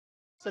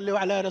Sallu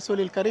ala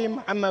Rasulil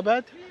Kareem, amma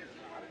bad.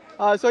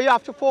 So yeah,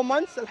 after 4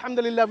 months,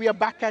 Alhamdulillah, we are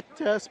back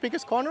at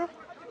Speaker's Corner.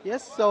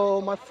 Yes, so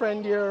my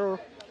friend here,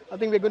 I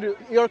think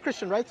you're a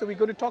Christian, right? So we're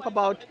going to talk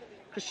about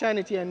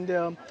Christianity, and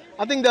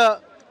I think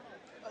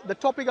the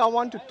topic I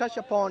want to touch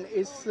upon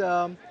is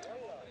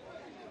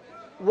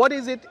what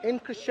is it in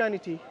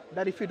Christianity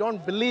that if you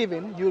don't believe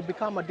in, you will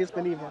become a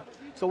disbeliever?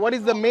 So what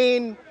is the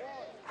main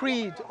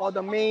creed or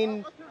the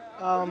main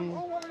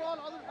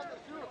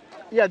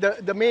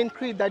the main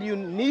creed that you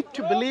need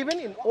to believe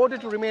in order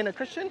to remain a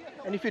Christian?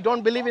 And if you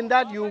don't believe in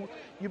that, you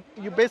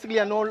basically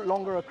are no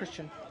longer a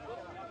Christian.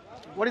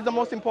 What is the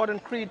most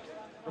important creed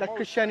that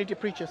Christianity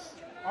preaches?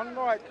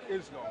 Unlike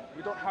Islam,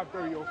 we don't have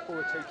very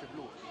authoritative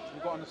laws.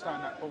 You've got to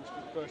understand that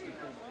first and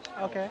foremost.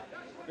 Okay.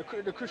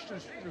 The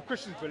Christians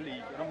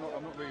believe, and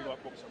I'm not really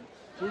like boxing,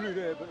 really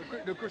there,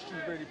 but the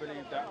Christians really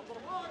believe that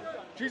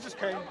Jesus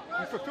came,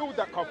 he fulfilled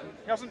that covenant.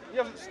 He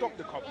hasn't stopped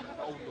the covenant,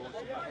 the old laws,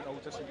 the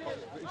Old Testament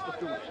covenant, but he's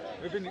fulfilled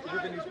it within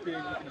his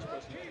being, within his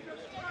person.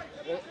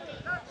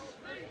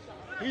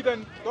 He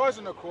then dies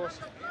on the cross,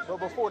 but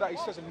before that he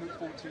says in Luke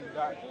 14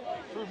 that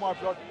through my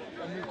blood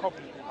a new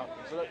covenant will happen.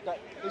 So that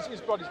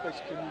his blood is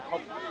basically a new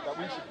covenant that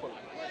we should follow.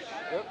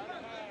 Yeah?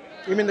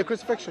 You mean the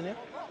crucifixion, yeah?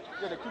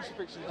 Yeah, the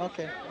crucifixion.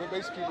 Okay. But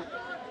basically,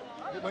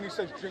 when he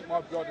says drink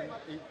my blood and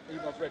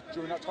eat my bread,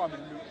 during that time in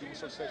Luke he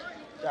also says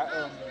that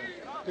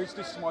this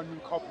is my new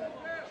covenant.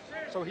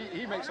 So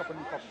he makes up a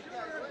new covenant.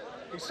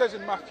 He says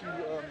in Matthew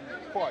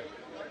 5,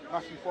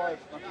 Matthew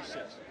 6,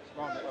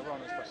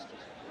 around those passages,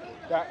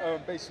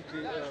 that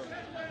basically,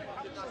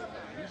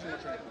 using my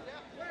trinity.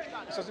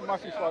 It says in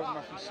Matthew 5 and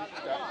Matthew 6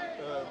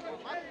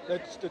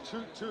 that the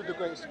two of the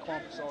greatest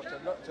commandments are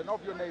to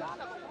love your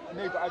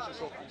neighbor as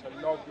yourself and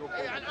to love your God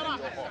with all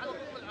your heart.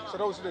 So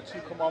those are the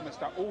two commandments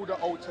that all the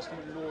Old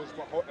Testament laws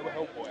were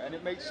held by, and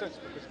it makes sense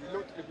because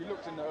if we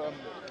looked in the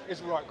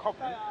Israelite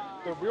covenant,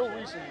 the real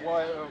reason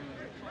why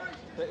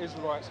the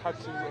Israelites had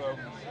to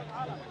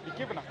be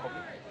given that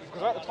covenant is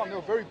because at the time they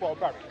were very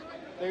barbaric.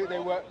 They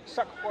were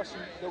sacrificing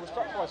to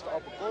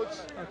other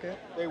gods. Okay.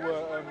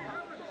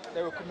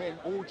 They were committing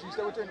orgies.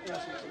 They were doing all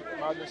sorts of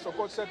madness. So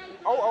God said,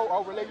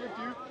 I'll relate with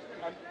you,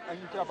 and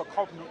you can have a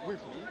covenant with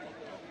me.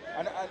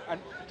 And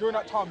during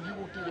that time, you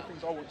will do the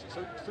things I want to.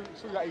 So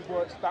through that, he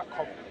works that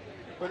covenant.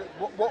 But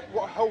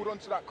what held on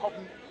to that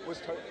covenant was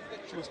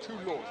two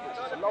laws, which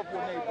is to love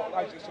your neighbour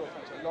as yourself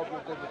and to love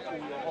your God with all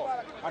your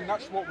heart. And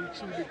that's what we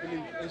truly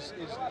believe is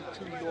the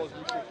two laws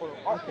we should follow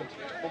up on.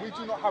 But we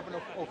do not have an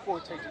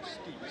authoritative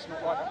scheme. It's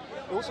not like that.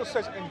 It also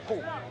says in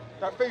Paul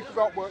that faith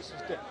without works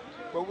is dead.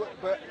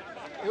 But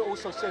it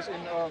also says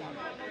in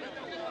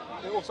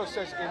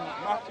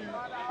Matthew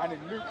and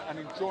in Luke and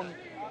in John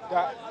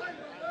that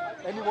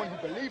anyone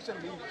who believes in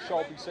me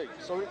shall be saved.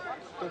 So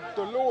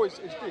the law is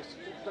this.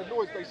 The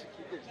law is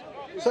basically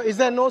this. So is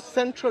there no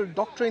central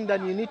doctrine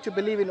that you need to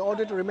believe in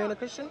order to remain a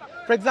Christian?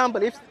 For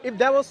example, if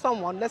there was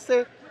someone, let's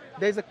say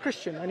there's a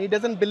Christian and he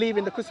doesn't believe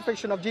in the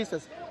crucifixion of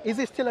Jesus, is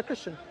he still a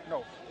Christian?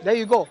 No. There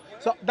you go.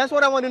 So that's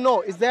what I want to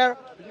know. Is there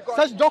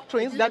such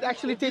doctrines that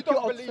actually take you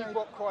outside? If you don't believe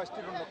what Christ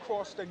did on the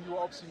cross, then you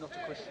are obviously not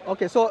a Christian.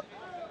 Okay, so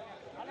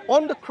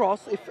on the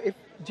cross, if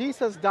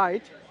Jesus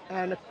died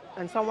and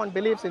someone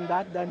believes in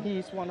that, then he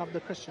is one of the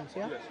Christians,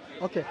 yeah? Yes.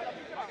 Okay.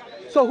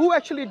 So who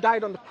actually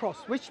died on the cross?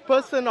 Which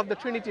person of the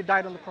Trinity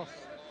died on the cross?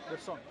 The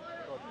Son.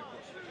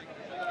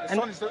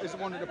 The Son is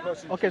one of the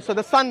persons. Okay, so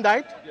the Son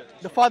died. Yes.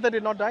 The Father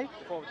did not die.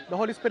 The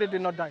Holy Spirit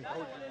did not die.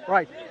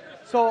 Right.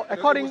 So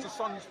according... It was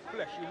the Son's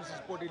flesh, it was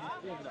his bodily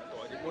form that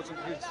died. It wasn't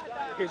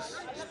his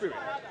spirit.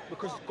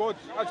 Because God,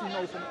 as we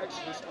know from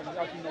Exodus and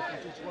as we know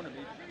from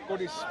Deuteronomy,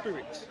 God is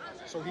spirit.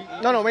 So he...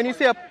 No,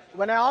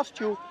 when I asked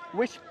you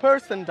which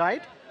person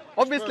died,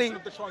 obviously... Person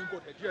of the Triune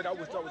Godhead. Yeah, that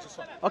was the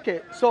Son.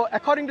 Okay, so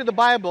according to the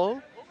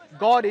Bible,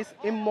 God is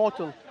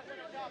immortal.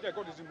 Yeah,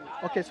 God is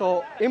immortal. Okay,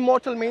 so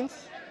immortal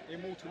means?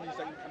 Immortal means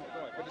that you cannot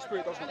die, but the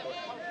spirit does not die.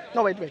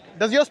 No, wait.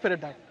 Does your spirit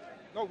die?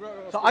 No.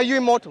 So are you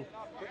immortal?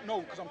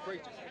 No, because I'm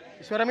created.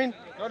 You see what I mean?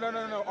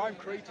 No. I'm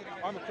created.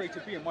 I'm a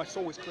created being. My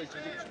soul is created.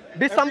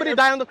 Did somebody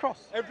die on the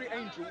cross? Every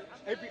angel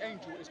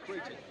is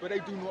created, but they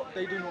will not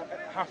face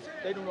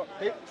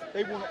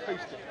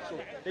death. So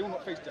they will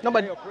not face death. No,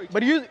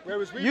 but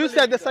you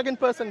said the second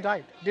person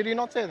died. Did you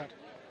not say that?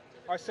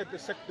 I said the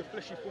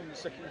fleshy form of the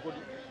second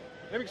body.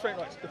 Let me explain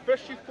like this. The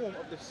fleshy form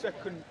of the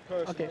second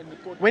person in the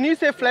body. When you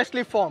say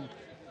fleshly form,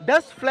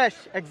 does flesh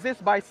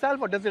exist by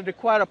itself or does it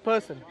require a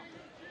person?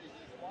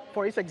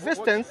 For its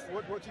existence,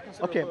 what do you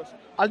consider a person?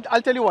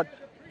 I'll tell you what.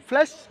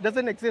 Flesh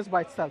doesn't exist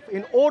by itself.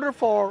 In order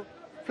for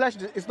flesh,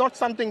 it's not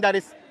something that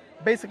is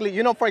basically,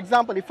 for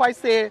example, if I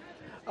say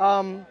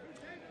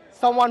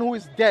someone who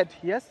is dead,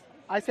 yes,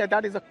 I say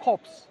that is a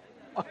corpse.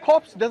 A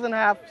corpse doesn't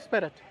have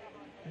spirit.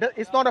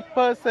 It's not a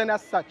person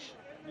as such.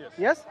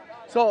 Yes?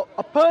 So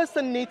a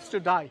person needs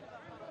to die.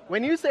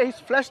 When you say his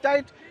flesh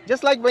died,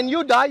 just like when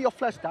you die, your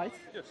flesh dies.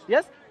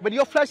 Yes? But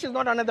your flesh is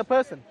not another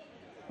person.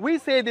 We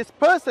say this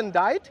person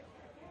died.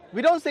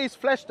 We don't say his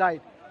flesh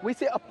died. We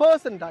say a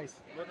person dies.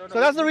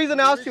 So that's the reason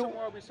I asked you.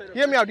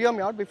 Hear me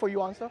out before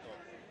you answer.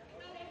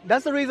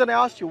 That's the reason I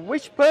asked you,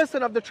 which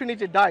person of the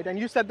Trinity died? And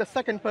you said the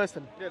second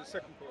person. Yeah, the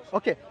second person.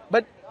 Okay,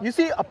 but you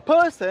see, a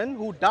person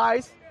who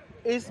dies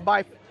is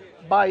by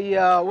what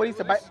do you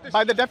say?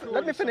 By the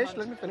let me finish.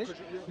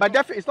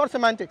 It's not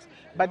semantics.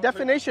 By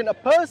definition, a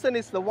person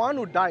is the one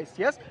who dies.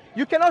 Yes,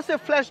 you cannot say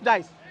flesh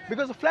dies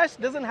because the flesh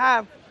doesn't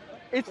have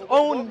its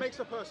own. What makes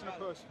a person a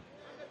person?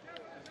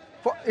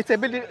 For its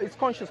ability, its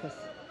consciousness.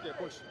 Yeah,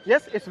 consciousness.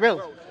 Yes, its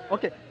will.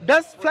 Okay.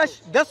 Does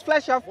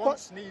flesh have?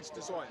 Wants, needs,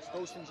 desires.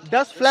 Those things.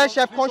 Does flesh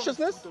have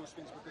consciousness? Those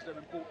things because they're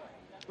important.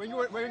 When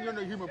you're in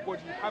a human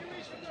body, you have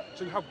these things.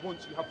 So you have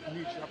wants, you have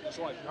needs, you have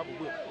desires, you have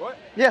a will, right?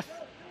 Yes.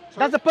 So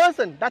that's a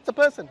person. That's a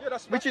person. Yeah,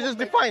 which is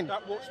defined.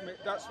 That's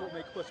what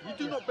makes a person. We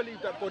do not believe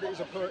that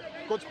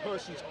God's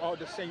persons are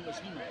the same as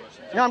human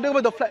persons. Yeah, I'm talking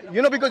about the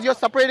flesh. Because you're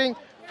separating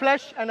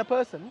flesh and a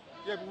person.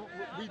 Yeah,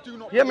 we do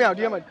not. Hear me out.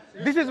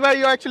 This is where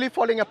you're actually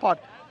falling apart.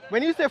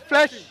 When you say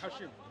flesh,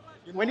 Hashim,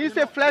 when you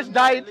say flesh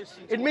died,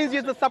 it means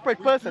he's a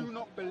separate person. We do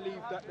not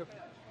believe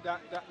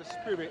that the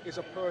spirit is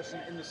a person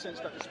in the sense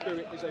that the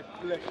spirit is a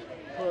flesh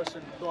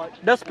person.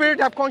 Like does spirit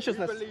have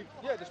consciousness?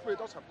 Yeah, the spirit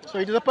does have consciousness. So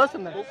it is a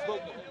person then.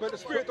 But the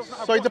spirit doesn't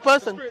have. So it's a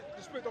person.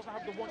 The spirit doesn't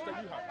have the wants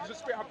that you have. Does the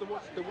spirit have the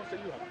wants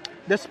that you have?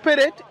 The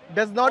spirit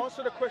does not.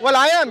 Answer the question. Well,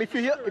 I am. If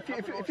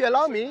you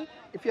allow me,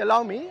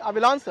 I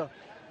will answer.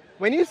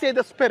 When you say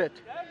the spirit,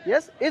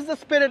 yes, is the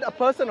spirit a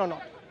person or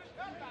not?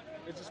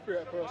 Is the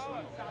spirit a person?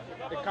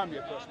 It can be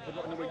a person, but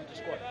not in the way you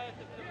describe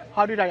it.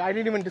 How did I? I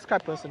didn't even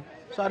describe person,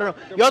 so I don't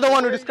know. You're the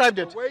one who described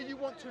it. The way you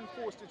want to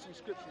enforce this in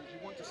scriptures, you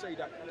want to say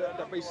that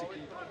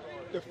basically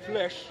the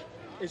flesh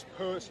is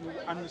personal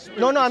and the spirit.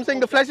 No, I'm saying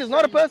the flesh is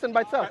not a person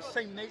by itself. That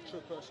same nature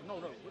of person.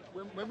 No.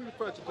 When we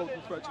refer to God, we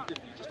refer to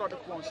differently. Just like the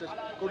Quran says,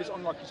 God is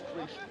unlike His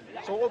creation.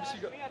 So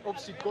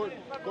obviously,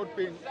 God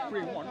being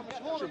three in one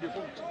should be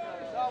one.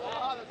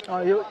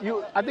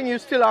 I think you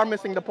still are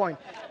missing the point.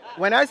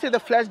 When I say the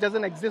flesh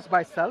doesn't exist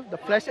by itself, the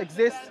flesh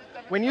exists.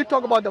 When you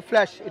talk about the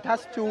flesh, it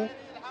has to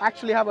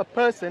actually have a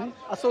person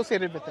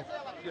associated with it.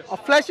 Yes. A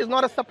flesh is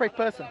not a separate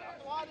person.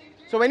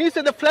 So when you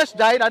say the flesh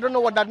died, I don't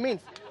know what that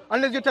means.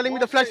 Unless you're telling me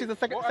the flesh is a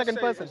second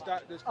person.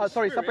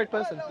 Separate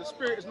person. The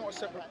spirit is not a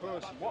separate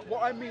person.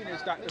 What I mean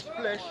is that the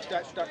flesh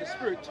that the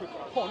spirit took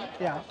upon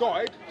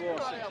died for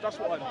our sins. That's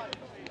what I mean.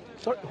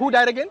 So who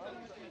died again?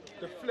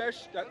 The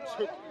flesh that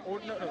took,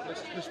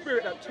 the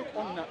spirit that took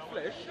on that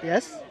flesh.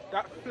 Yes.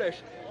 That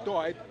flesh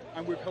died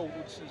and withheld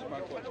all the sins of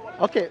mankind.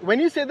 Okay, when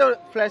you say the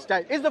flesh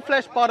died, is the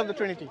flesh part of the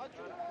Trinity?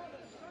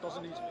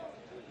 Doesn't need to be.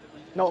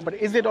 No, but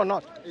is it or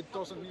not? It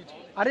doesn't need to be.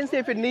 I didn't say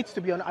if it needs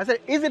to be or not. I said,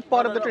 is it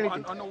part of the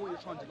Trinity? I know what you're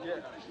trying to get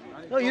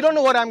at. No, you don't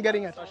know what I'm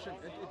getting at.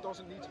 It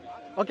doesn't need to be.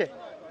 Okay.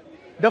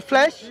 The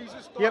flesh.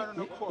 Jesus died on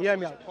the cross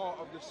is part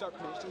of the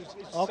sacrifice. So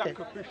it's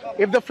sacrificial.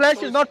 If the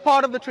flesh is not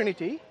part of the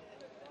Trinity,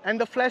 and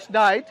the flesh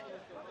died,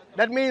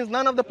 that means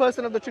none of the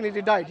person of the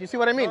Trinity died. You see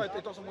what I mean? No,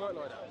 it doesn't work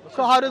like that.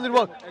 So how does it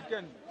work?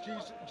 Again,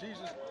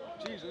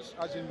 Jesus,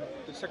 as in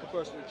the second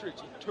person of the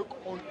Trinity, took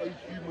on a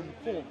human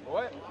form,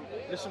 right?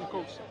 Listen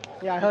close.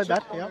 Yeah, I heard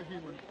that. He took on a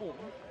human form,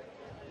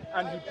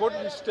 and he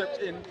bodily stepped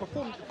in,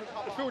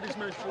 fulfilled his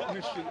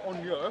ministry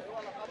on the earth,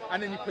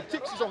 and then he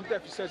predicts his own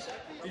death.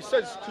 He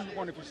says to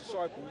one of his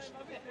disciples,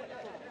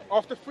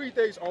 after 3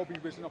 days I'll be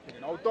risen up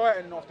again. I'll die,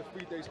 and then after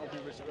 3 days I'll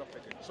be risen up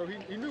again. So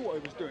he knew what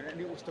he was doing,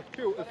 and it was to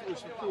fulfill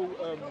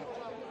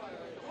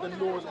the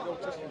laws of the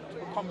Old Testament, to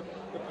become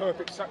the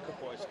perfect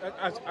sacrifice,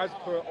 as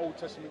per Old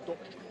Testament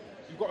doctrine.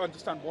 You've got to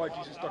understand why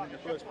Jesus done it in the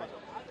first place.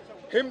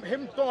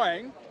 Him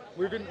dying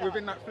within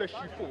that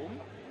fleshly form,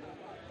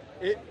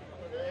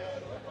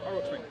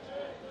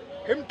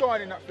 him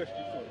dying in that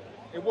fleshly form,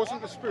 it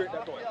wasn't the spirit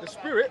that died. The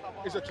spirit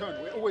is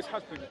eternal. It always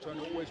has been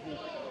eternal. It always will be.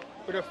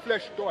 But the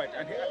flesh died,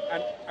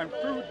 and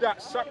through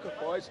that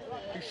sacrifice,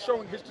 he's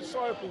showing his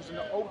disciples and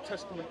the Old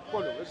Testament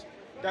followers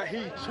that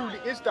he truly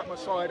is that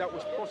Messiah that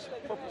was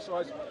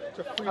prophesied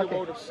to free the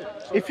world of sin.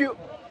 So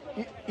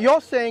you're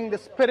saying the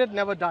spirit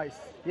never dies,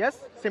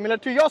 yes? Similar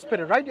to your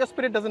spirit, right? Your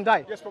spirit doesn't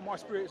die. Yes, but my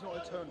spirit is not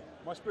eternal.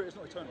 My spirit is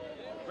not eternal.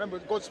 Remember,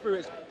 God's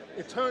spirit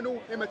is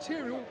eternal,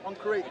 immaterial,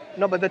 uncreated.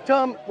 No, but the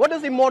term, what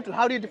is immortal?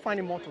 How do you define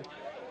immortal?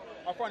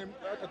 I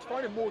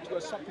define immortal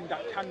as something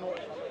that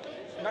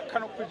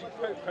cannot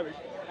physically perish,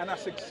 and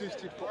that's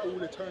existed for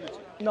all eternity.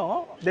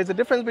 No, there's a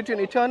difference between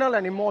eternal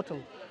and immortal.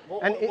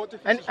 What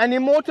an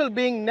immortal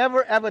being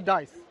never ever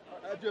dies.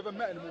 Have you ever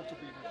met an immortal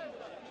being?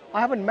 I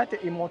haven't met an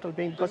immortal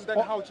being because then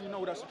how do you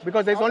know that's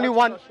because there's only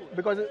one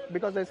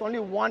because there's only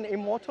one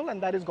immortal,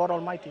 and that is God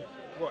Almighty.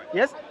 Right.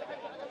 Yes.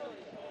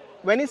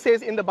 When he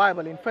says in the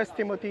Bible in 1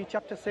 Timothy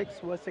chapter 6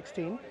 verse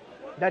 16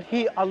 that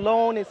he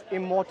alone is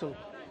immortal.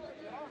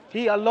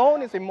 He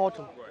alone is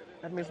immortal.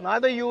 Right. That means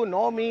neither you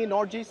nor me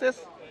nor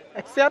Jesus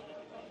except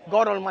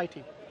God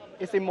Almighty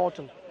is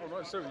immortal. Oh, not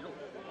necessarily. No.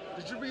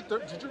 Did you read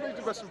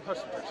the rest of the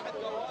passage?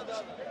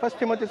 1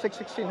 Timothy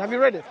 6:16. Have you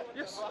read it?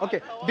 Yes.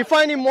 Okay.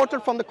 Define immortal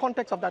from the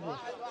context of that verse.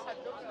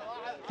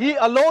 He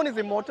alone is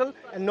immortal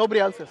and nobody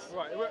else is.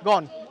 Right.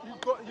 Gone.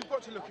 you've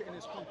got to look at it in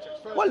its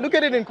context. First, Well, look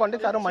at it in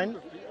context. I don't mind.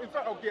 In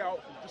fact, I'll get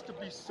out just to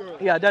be certain.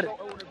 Yeah, that. So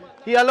I wanna be-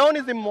 He alone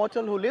is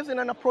immortal, who lives in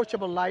an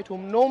approachable light,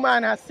 whom no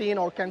man has seen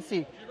or can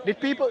see. Did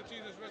people?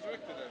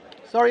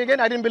 Sorry again,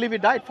 I didn't believe he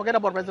died. Forget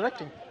about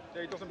resurrecting.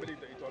 Yeah, he doesn't believe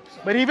that he died.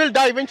 But he will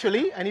die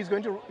eventually, and he's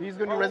going to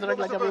resurrect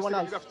like everyone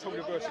else. You have to tell me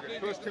the verse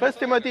again. 1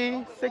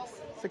 Timothy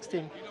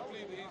 6:16.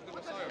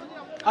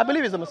 I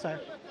believe he's the Messiah.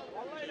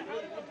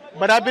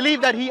 But I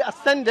believe that he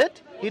ascended,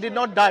 he did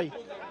not die.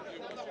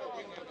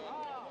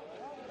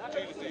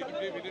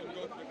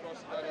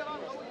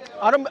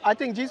 I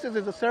think Jesus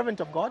is a servant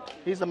of God.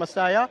 He's the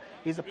Messiah,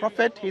 he's a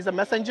prophet, he's a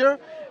messenger,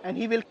 and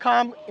he will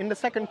come in the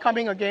second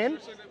coming again.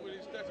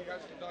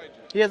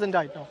 He hasn't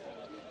died, no.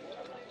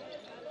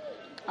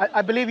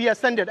 I believe he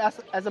ascended.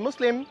 As a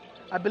Muslim,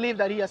 I believe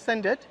that he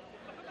ascended.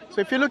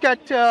 So if you look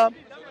at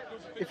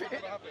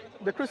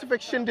the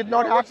crucifixion did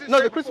not happen.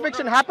 No, the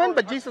crucifixion happened,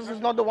 but Jesus is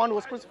not the one who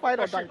was crucified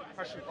or died.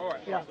 Hashim, all right.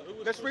 Yeah.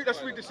 Let's read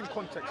this in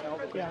context now.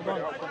 Yeah,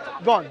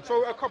 go on.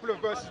 So a couple of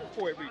verses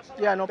before it reads.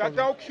 Yeah, no that problem.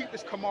 thou keep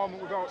this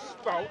commandment without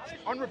spot,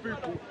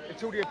 unrebukable,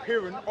 until the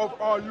appearing of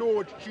our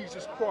Lord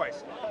Jesus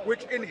Christ,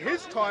 which in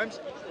his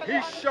times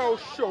he shall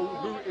show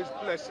who is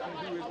blessed and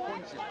who is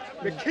wanted,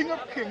 the King of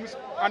kings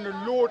and the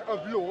Lord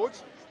of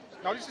lords.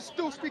 Now this is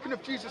still speaking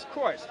of Jesus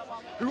Christ,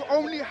 who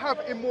only have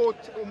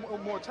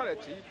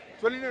immortality,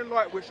 dwelling in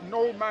light which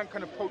no man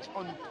can approach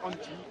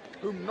unto,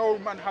 whom no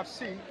man have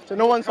seen. So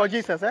no one saw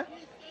Jesus, eh?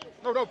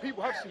 No,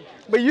 people have seen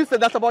Jesus. But you said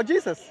that's about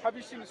Jesus. Have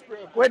you seen the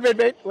Spirit of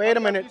God? Wait a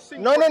minute.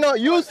 No.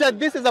 You said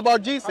this is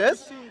about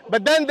Jesus,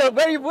 but then the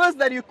very verse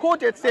that you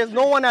quoted says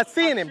no one has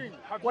seen him.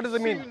 What does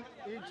it mean? Have you seen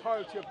the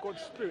entirety of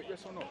God's Spirit,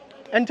 yes or no?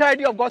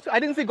 Entirety of God. I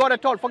didn't see God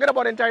at all. Forget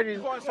about entirety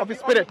of his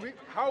Spirit.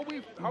 How we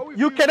You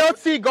view cannot God,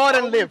 see God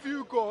and how live. we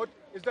view God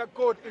is that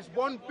God is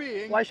one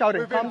being. Why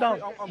shouting? within Calm down.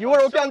 three- I'm You were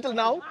okay shouting until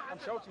now? I'm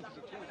shouting because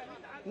you're talking.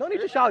 No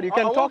need to shout. You I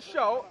can won't talk.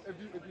 shout if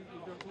you don't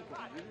talk over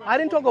me. I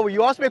didn't talk over you.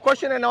 You asked me a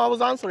question and I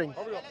was answering.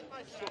 Hurry up.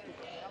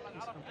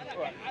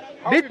 All right.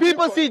 How Did we view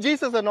people God- see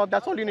Jesus or not?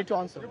 That's all you need to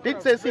answer.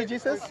 Did they see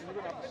Jesus? You're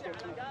gonna have to stop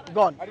talking.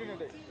 Gone. At the end of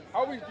the day,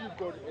 how we view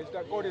God is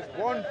that God is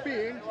one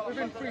being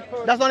within three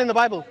persons. That's not in the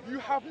Bible. You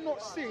have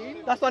not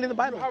seen. That's not in the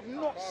Bible. You have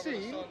not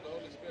seen.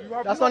 You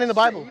have That's not in the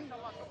Bible. seen-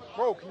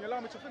 Bro, can you allow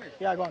me to finish?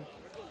 Yeah, go on.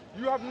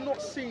 You have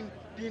not seen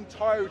the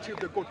entirety of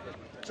the Godhead.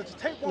 So to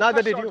take one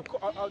Neither passage did you.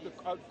 out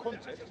of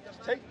context,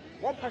 to take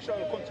one passage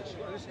out of context, you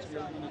gotta listen to me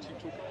when you keep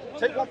talking.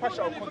 Take one passage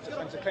out of context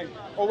and to claim,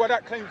 where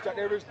that claims that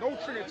there is no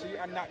Trinity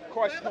and that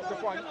Christ is not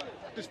defined,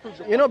 disproves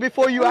your You know, point.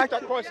 before you Prove act,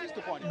 that Christ is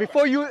defined.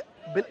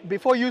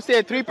 before you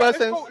say three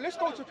persons, Let's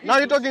go to now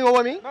you're Hebrews. talking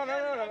over me.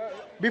 No.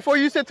 Before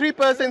you say three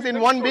persons in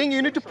one being,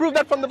 you need to prove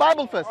that from the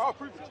Bible first. I'll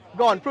prove it.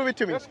 Go on, prove it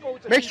to me. Let's go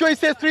to Make sure it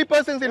says three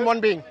persons in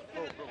one being.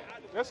 Bro.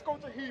 Let's go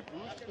to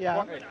Hebrews Yeah.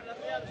 1:8.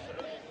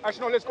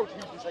 Actually, no, let's go to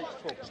Hebrews 8 to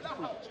 12. Just to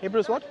prove it.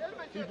 Hebrews what?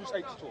 Hebrews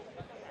 8 to 12.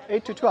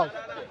 8 to 12.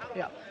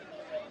 Yeah.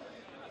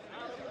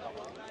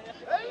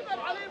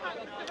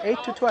 8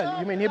 to 12.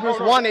 You mean Hebrews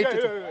 1, 8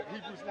 to 12.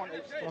 Hebrews 1,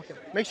 8 to 12. Okay.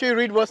 Make sure you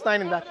read verse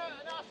 9 in that.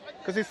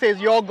 Because it says,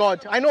 your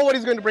God. I know what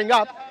he's going to bring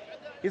up.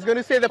 He's going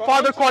to say the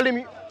Father called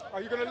him.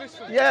 Are you going to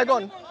listen? Yeah, go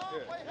on.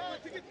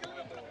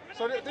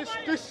 So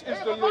this is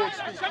the Lord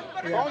speaking.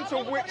 Yeah. Unto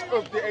which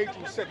of the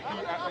angels said he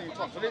at any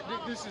time? So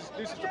this is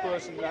the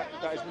person that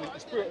is in the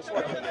Spirit as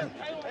well.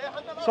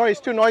 Sorry, it's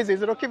too noisy.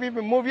 Is it okay if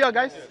we move here,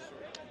 guys?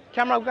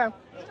 Camera, go.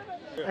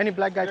 Any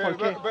black guy called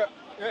K. But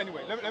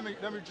anyway, let me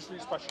just read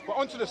this passage. But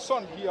unto the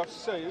Son he hath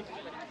saved,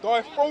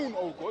 thy throne,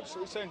 O God.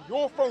 So it's saying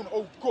your throne,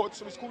 O God.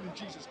 So it's calling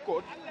Jesus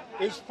God.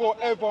 Is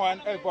forever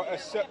and ever a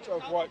scepter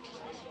of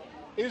righteousness.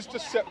 Is the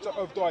scepter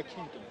of thy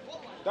kingdom.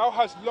 Thou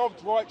hast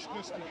loved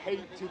righteousness and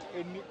hated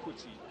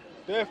iniquity.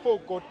 Therefore,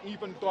 God,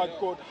 even thy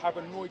God, have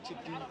anointed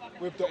thee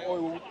with the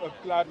oil of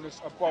gladness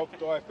above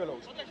thy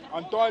fellows.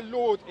 And thy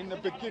Lord in the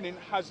beginning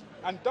has,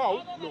 and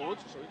thou, Lord,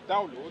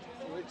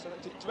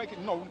 to make it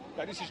known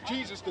that this is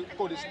Jesus that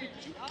God is speaking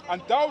to,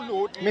 and thou,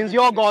 Lord, Means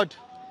your God.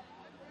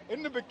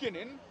 in the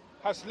beginning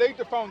hast laid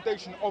the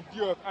foundation of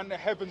the earth, and the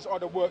heavens are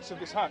the works of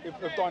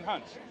thine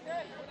hands.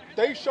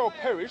 They shall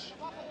perish,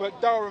 but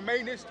thou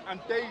remainest, and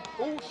they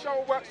all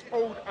shall wax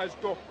old as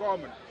doth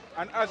garment.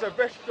 And as a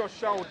vesture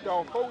shalt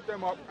thou fold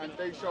them up, and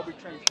they shall be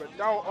changed. But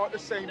thou art the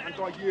same, and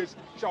thy years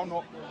shall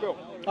not fulfill.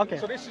 Okay.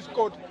 So this is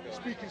God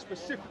speaking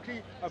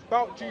specifically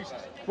about Jesus.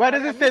 Where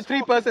does it And say this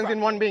three harkens persons back-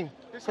 in one being?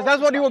 this Because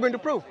that's what harkens you were back- going to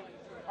prove.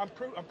 I'm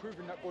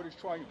proving that God is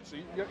triune. So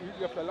you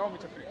have to allow me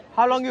to finish.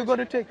 How long you going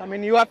to take? I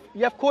mean, you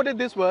have quoted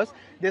this verse.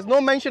 There's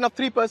no mention of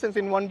three persons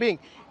in one being.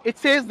 It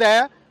says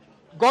there,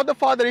 God the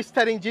Father is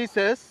telling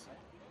Jesus,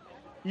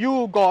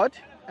 you God.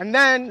 And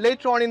then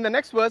later on in the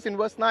next verse, in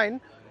verse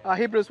 9,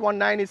 Hebrews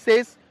 1:9, it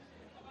says,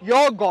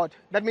 your God.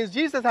 That means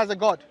Jesus has a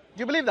God. Do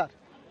you believe that?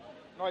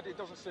 No, it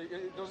doesn't say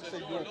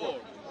your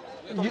God.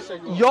 It doesn't say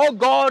Your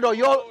God or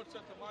your...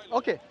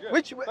 Okay. Yeah.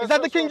 Which is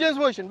that the King James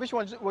version? Which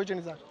version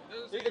is that?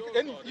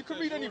 You can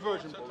read any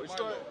version, bro. It's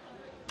like,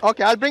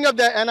 Okay, I'll bring up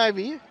the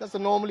NIV. That's the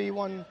normally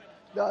one,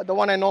 the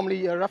one I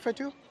normally refer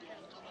to.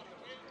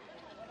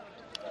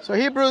 So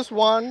Hebrews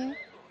 1:9.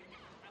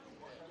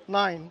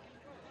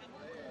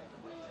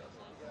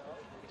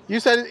 You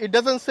said it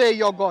doesn't say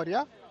your God,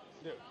 yeah?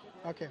 Yeah.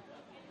 Okay.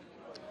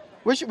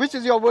 Which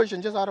is your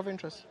version, just out of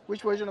interest?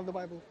 Which version of the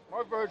Bible?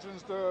 My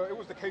version's it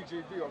was the KJV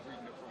I was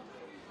reading it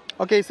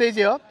from. Okay, it says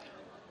here,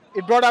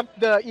 it brought up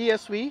the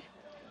ESV.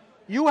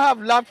 You have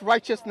loved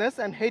righteousness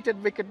and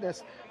hated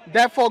wickedness.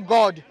 Therefore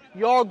God,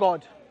 your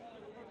God.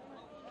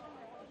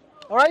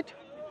 All right?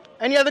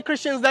 Any other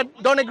Christians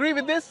that don't agree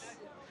with this?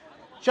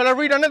 Shall I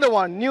read another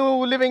one?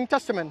 New Living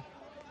Testament.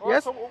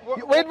 Yes? So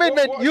Wait.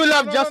 You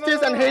love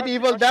justice and hate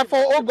evil.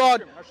 Therefore, oh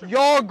God,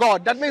 your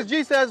God. That means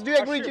Jesus. Do you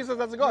agree Jesus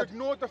as a God? You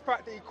ignore the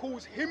fact that he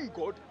calls him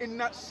God in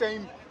that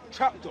same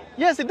chapter.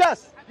 Yes, it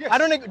does. Yes. I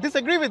don't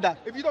disagree with that.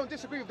 If you don't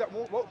disagree with that,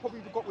 what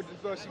problem have you got with the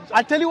verse?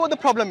 I'll tell you what the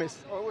problem is.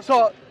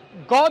 So,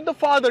 God the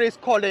Father is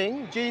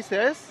calling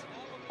Jesus,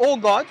 oh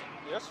God.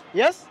 Yes.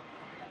 Yes?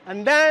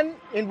 And then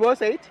in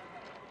verse 8,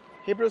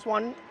 Hebrews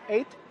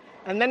 1:8,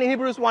 and then in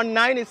Hebrews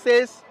 1:9 it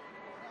says,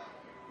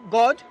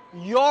 God,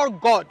 your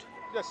God.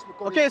 Yes.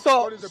 Okay,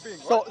 God is a being,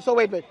 right? so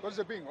wait. God is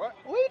a being, right?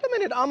 Wait a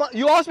minute.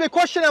 You asked me a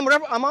question,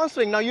 I'm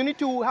answering. Now you need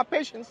to have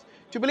patience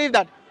to believe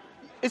that.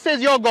 It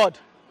says your God.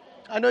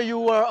 I know you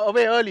were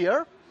away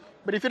earlier,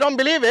 but if you don't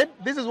believe it,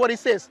 this is what it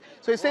says.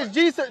 So it says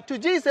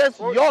Jesus,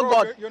 your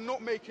God. You're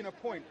not making a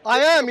point. I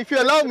am. If you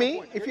allow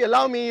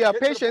me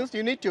patience,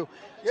 you need to.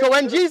 So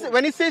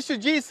when it says to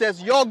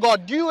Jesus, your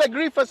God, do you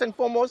agree first and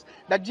foremost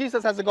that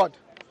Jesus has a God?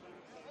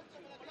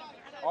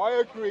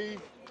 I agree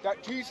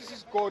that Jesus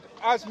is God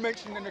as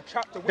mentioned in the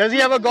chapter. Does he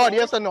have a God,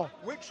 yes or no?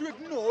 Which you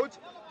ignored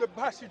the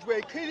passage where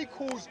he clearly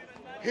calls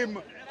him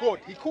God.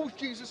 He calls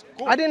Jesus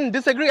God. I didn't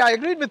disagree. I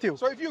agreed with you.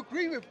 So if you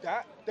agree with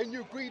that, then you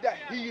agree that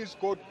he is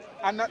God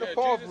and that the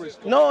Father is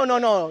God.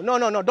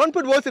 No. Don't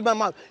put words in my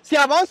mouth. See,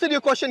 I've answered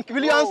your question.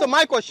 Will you answer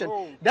my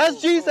question?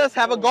 Does Jesus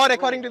have a God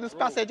according to this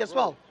passage as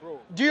well?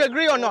 Do you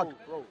agree or not?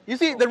 You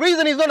see, the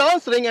reason he's not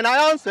answering, and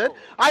I answered,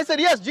 I said,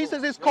 yes,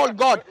 Jesus is called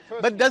God.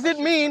 But does it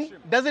mean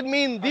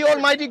the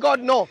Almighty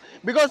God? No.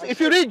 Because if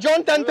you read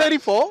John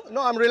 10:34,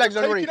 no, I'm relaxed,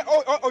 don't worry.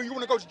 You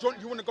want to go to John?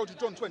 You want to go to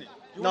John 20?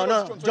 No,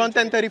 John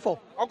 10:34.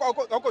 I'll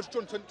go to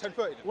John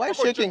 10:30. Why are you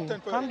shaking?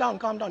 Calm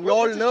down. You're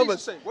all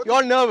nervous. You're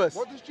all nervous.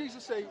 What does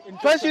Jesus say in John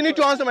First, you need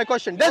to answer my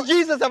question. Does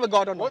Jesus have a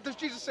God or not? What does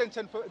Jesus say in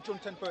John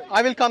 10:30?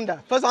 I will come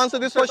there. First, answer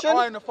this question.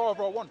 I and the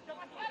Father are one.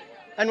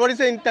 And what is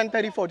it in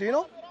 10:34? Do you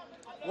know?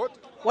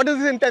 What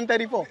is it in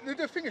 10:34?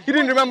 The thing is, you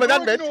didn't remember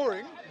that bit.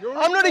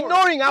 I'm not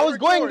ignoring. I was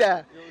going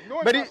there.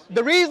 But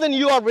the reason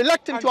you are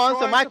reluctant to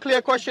answer my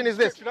clear question is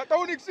this. That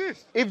don't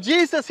exist. If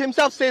Jesus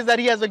himself says that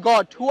he has a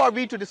God, who are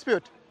we to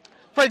dispute?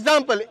 For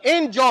example,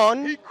 in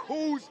John, he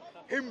calls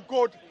him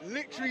God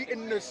literally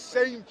in the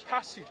same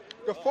passage.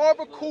 The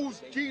Father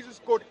calls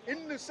Jesus God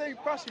in the same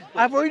passage.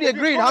 Bro. I've already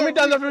agreed. How many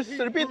times have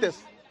I repeat this?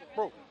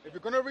 Bro, if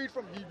you're going to read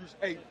from Hebrews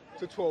 8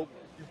 to 12,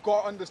 you've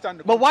got to understand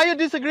the But why are you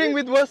disagreeing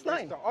with verse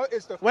 9?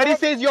 Where he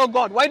says your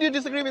God. Why do you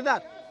disagree with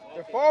that?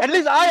 At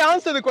least I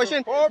answer the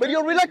question, but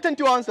you're reluctant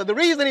to answer. The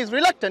reason he's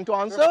reluctant to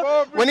answer,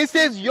 when he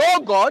says your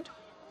God,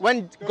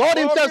 when God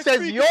himself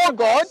says your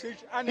God,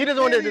 he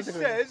doesn't want to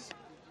disagree. He says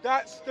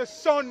that the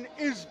Son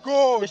is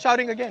God. You're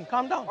shouting again.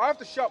 Calm down. I have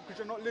to shout because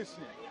you're not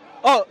listening.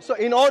 Oh, so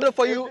in order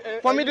for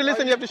me to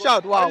listen, you have to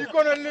shout. Wow.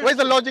 Where's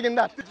the logic in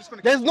that?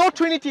 There's no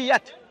Trinity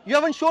yet. You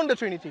haven't shown the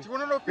Trinity.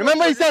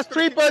 Remember, he says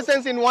 3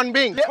 persons in one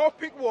being. The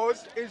topic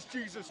is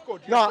Jesus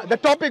God. No, the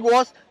topic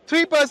was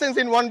 3 persons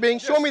in one being.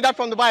 Show me that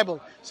from the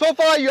Bible. So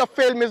far, you have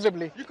failed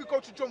miserably. You could go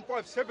to John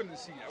 5:7 and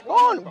see that. Go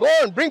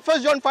on. Bring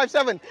 1 John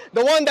 5:7.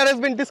 The one that has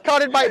been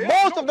discarded by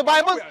most of the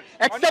Bibles,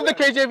 except the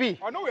KJV.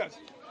 I know he has.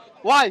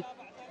 Why?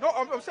 No,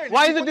 I'm saying.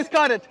 Why is it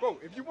discarded? Bro,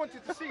 if you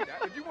wanted to see that,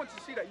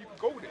 you could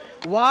go there.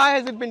 Why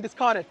has it been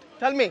discarded?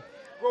 Tell me.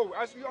 Bro,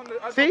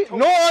 see,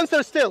 no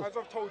answer still. As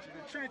I've told you,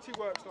 the Trinity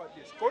works like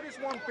this. God is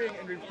one being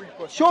and in 3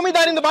 persons. Show me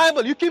that in the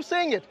Bible. You keep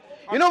saying it.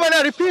 You know, when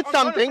I repeat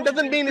something,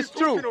 doesn't mean it's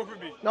true.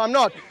 No, I'm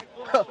not.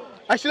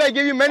 Actually, I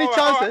gave you many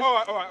chances.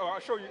 All right. I'll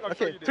show you.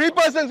 Okay, 3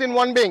 persons in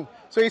one being.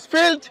 So he's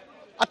failed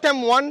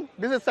attempt 1.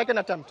 This is second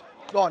attempt.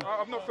 Go on.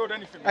 I've not failed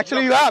anything.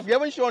 Actually, you have. You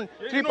haven't shown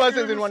 3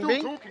 persons in one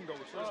being.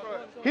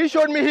 He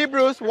showed me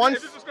Hebrews 1,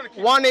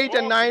 8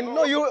 and 9.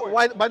 No,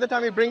 by the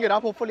time you bring it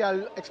up, hopefully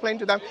I'll explain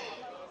to them.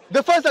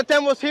 The first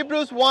attempt was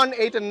Hebrews 1,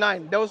 8 and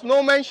 9. There was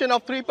no mention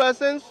of 3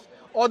 persons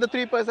or the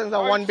 3 persons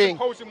are one being.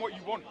 What you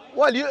want.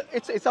 Well,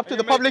 it's up to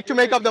the public to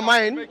make up the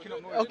mind.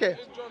 Okay.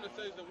 John that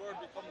says the word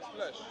becomes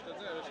flesh,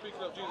 doesn't it?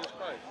 Speaking of Jesus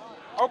Christ.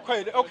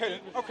 Okay.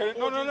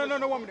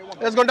 No, 1 minute.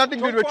 There's got nothing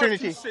to do with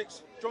Trinity.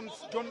 John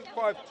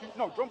 5:2,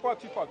 John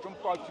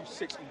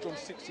 5:26, and John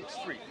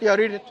 6:63. Yeah,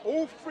 read it.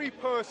 All 3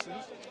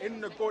 persons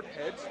in the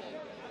Godhead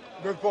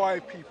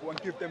revive people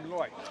and give them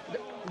life.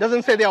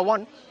 Doesn't say they are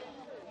one.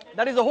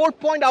 That is the whole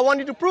point I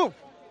wanted to prove.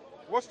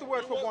 What's the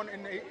word for one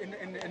in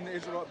the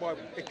Israelite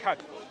Bible? Ikad.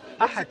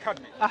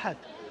 Ahad.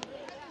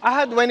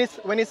 Ahad,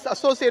 when it's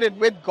associated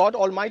with God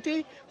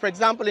Almighty, for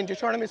example, in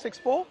Deuteronomy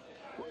 6:4,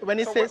 when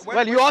it says,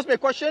 you asked me a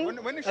question,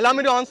 allow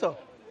me to answer.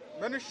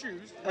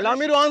 Allow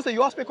me to answer,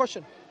 you asked me a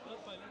question.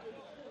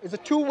 It's a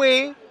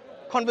two-way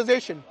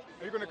conversation.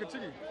 Are you going to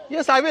continue?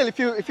 Yes, I will. If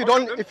you Hurry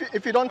don't up then.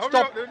 if you don't Hurry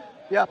stop, up then.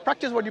 yeah,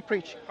 practice what you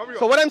preach. Hurry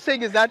So up. what I'm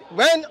saying is that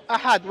when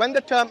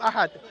the term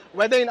ahad,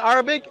 whether in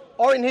Arabic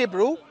or in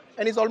Hebrew,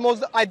 and it's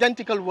almost the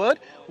identical word,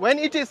 when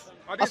it is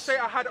I didn't say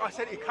I had, I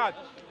said ikad.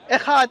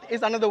 ehad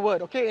is another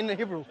word, okay, in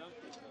Hebrew.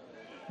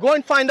 Go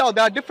and find out.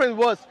 There are different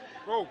words.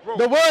 Bro,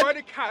 The word.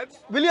 ikad.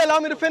 Will you allow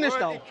me to finish word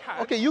now?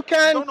 ikad, Okay, you You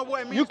can don't know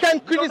what it means. you can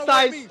bro. You don't know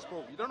what it criticize. means,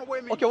 bro. You don't know what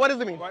it means. Okay, what does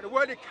it mean? Right, the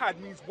word ikad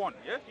means one,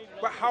 yeah?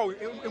 But how?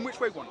 In which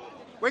way one?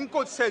 When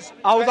God says...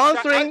 I was that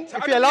answering, to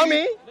if you Adam allow and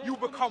Eve, me. You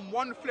become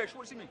one flesh.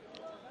 What does it mean?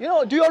 You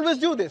know, do you always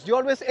do this? Do you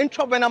always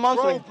interrupt when I'm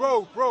answering?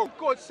 Bro.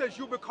 God says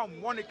you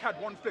become one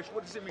ikad, one flesh.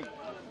 What does it mean?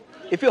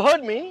 If you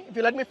heard me, if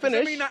you let me Does it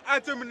finish, mean that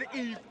Adam and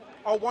Eve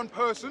are one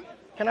person?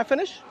 can I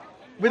finish?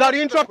 Without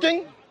you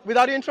interrupting?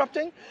 Without you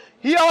interrupting?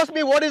 He asked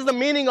me what is the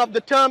meaning of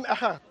the term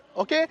ahad.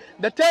 Okay?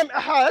 The term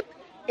ahad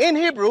in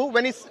Hebrew,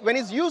 when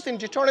it's used in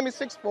Deuteronomy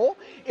 6:4,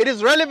 it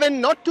is relevant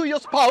not to your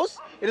spouse,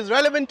 it is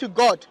relevant to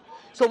God.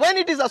 So when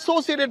it is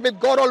associated with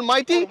God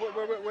Almighty,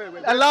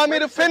 Wait. allow me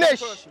to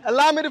finish.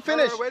 Allow me to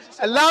finish.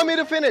 Allow me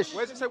to finish.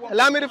 Where does it say one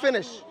Allow person? me to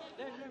finish.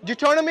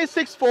 Deuteronomy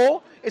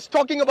 6:4 is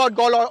talking about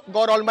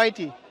God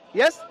Almighty.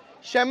 Yes?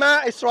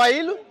 Shema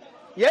Israel.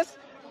 Yes?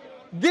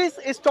 This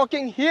is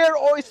talking here,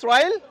 O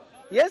Israel.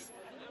 Yes?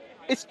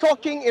 It's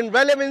talking in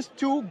relevance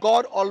to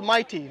God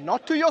Almighty,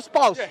 not to your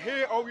spouse. Yeah,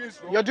 here, O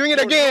Israel. You're doing it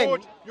your again.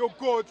 Lord, your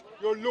God,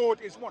 your Lord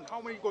is one. How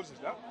many gods is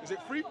that? Is it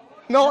three?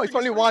 No, You it's think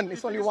only three? one. You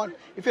It's think only it's one. three?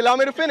 If you allow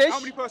me to finish. How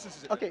many persons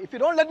is it? Okay, if you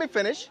don't let me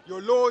finish,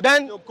 Your Lord,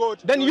 then your God,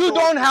 then your you Lord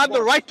don't is have the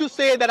one. right to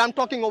say that I'm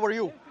talking over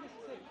you.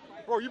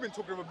 Bro, you've been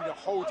talking over me the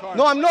whole time.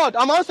 No, I'm not.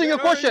 I'm answering Yeah,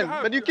 your no, question, you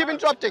have, but you you keep have,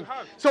 interrupting. you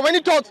have. So when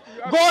he talks,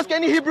 You have. go ask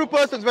any Hebrew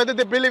persons whether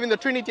they believe in the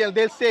Trinity, and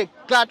they'll say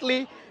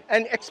gladly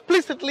and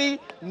explicitly,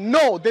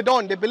 no, they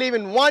don't. They believe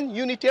in one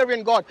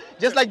Unitarian God,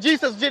 just like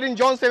Jesus did in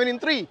John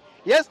 17:3.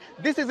 Yes,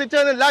 this is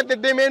eternal life,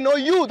 that they may know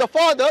you, the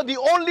Father, the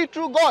only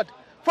true God,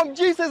 from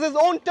Jesus'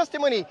 own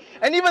testimony.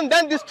 And even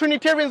then, these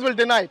Trinitarians will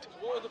deny it.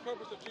 What was the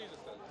purpose of Jesus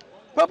then?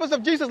 Purpose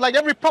of Jesus, like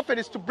every prophet,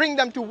 is to bring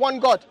them to one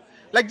God.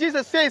 Like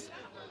Jesus says,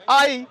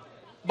 I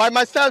by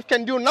myself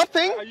can do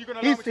nothing. Are you gonna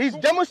allow me to He's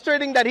talk?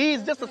 demonstrating that he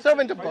is just a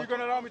servant of Are you God.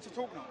 going to allow me to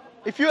talk now?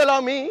 If you allow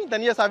me,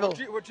 then yes, I will.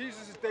 Well,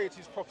 Jesus' deity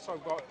is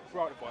prophesied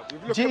throughout the Bible.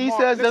 If you look Jesus at Mark,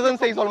 let's doesn't look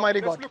say at he's Mark-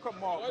 Almighty Let's God. look at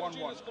Mark Why did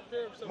 1:1. Jesus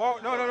compare himself?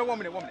 Mark, no, 1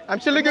 minute. I'm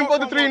still In looking Mark for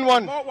the 1:1,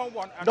 3-in-1. Mark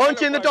 1:1 and Don't change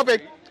the Malachi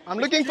topic. 3, I'm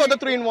it's looking for the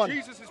 3-in-1.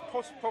 Jesus is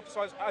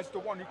prophesied as the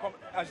one who comes,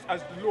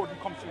 as the Lord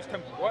who comes to his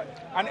temple, right?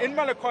 And in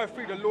Malachi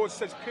 3, the Lord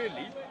says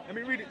clearly, let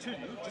me read it to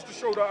you, just to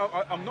show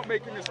that I'm not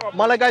making this up.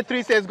 Malachi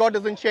 3 says God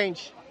doesn't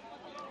change.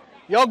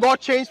 Your God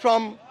changed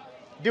from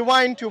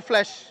divine to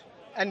flesh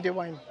and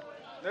divine.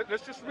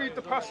 Let's just read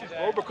the passage,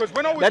 bro, because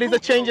when I was That is a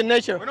talking change in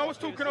nature. When I was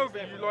talking over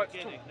you, you like to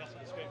talk. That's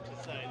what the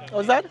scriptures say.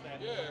 What's that?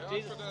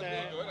 Jesus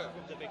there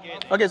from the beginning.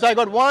 Okay, so I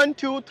got 1,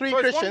 2, 3 So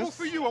it's one rule Christians.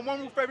 for you and one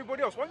rule for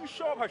everybody else. Why don't you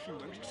shut up, Hashim?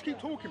 Just keep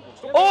talking, bro.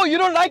 Stop Oh, you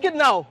don't like it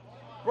now?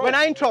 Bro. When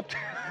I interrupt.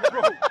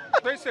 Bro,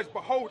 it says,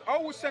 behold, I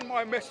will send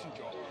my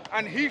messenger,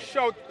 and he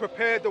shall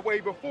prepare the way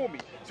before me.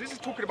 So this is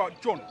talking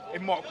about John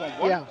in Mark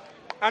 1:1. Yeah.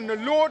 And the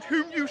Lord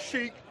whom you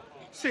seek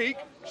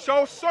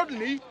shall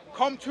suddenly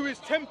come to his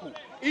temple,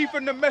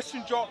 even the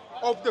messenger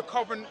of the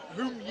covenant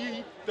whom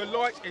ye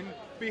delight in.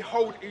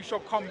 Behold, he shall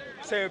come,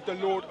 saith the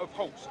Lord of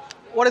hosts.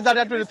 What does that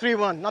have to do with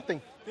 3-1?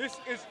 Nothing. This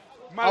is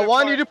I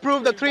want you to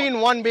prove the 3:1.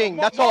 3-in-1 being.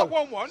 So That's Mark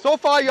all. 1:1, So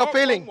far you're Mark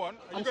failing. 1:1, I'm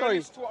you're gonna sorry.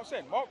 listen to what I'm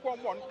saying. Mark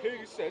 1:1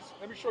 clearly says,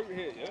 let me show you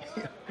here,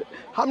 yeah?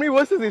 How many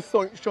verses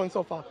is shown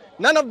so far?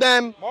 None of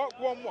them Mark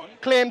 1:1.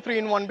 claim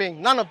 3-in-1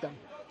 being. None of them.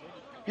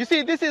 You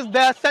see, this is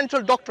their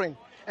central doctrine.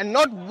 And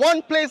not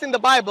one place in the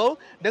Bible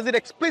does it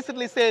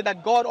explicitly say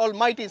that God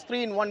Almighty is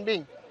 3-in-1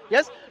 being.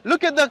 Yes?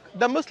 Look at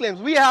the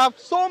Muslims. We have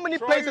so many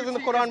places in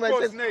the Quran where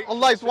it says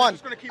Allah is one.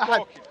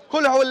 Ahad.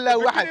 Qul huwa Allahu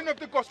The ahad. beginning of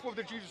the gospel of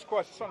the Jesus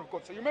Christ, the Son of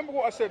God. So you remember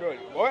what I said earlier,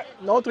 right?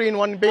 No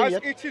 3-in-1 being As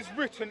yet. it is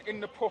written in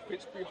the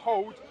prophets,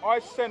 behold, I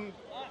send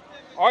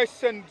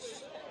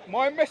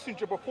my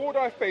messenger before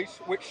thy face,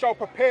 which shall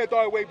prepare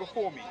thy way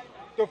before me.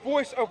 The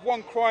voice of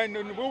one crying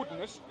in the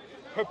wilderness,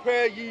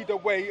 prepare ye the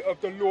way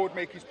of the Lord,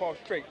 make his path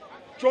straight.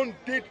 John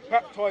did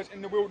baptize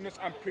in the wilderness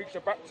and preach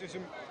a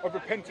baptism of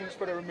repentance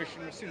for the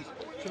remission of sins.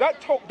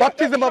 So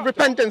Baptism of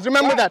repentance,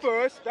 remember that.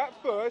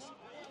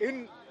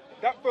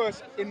 That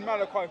verse in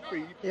Malachi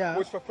 3 Yeah.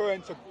 was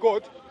referring to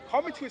God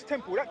coming to his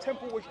temple. That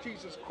temple was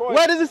Jesus Christ.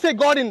 Where does it say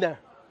God in there?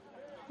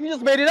 You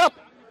just made it up.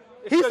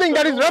 It He's says saying the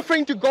that he's Lord-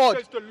 referring to God.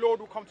 It says the Lord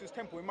will come to his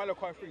temple in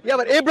Malachi 3. Yeah,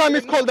 but Abraham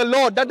is called the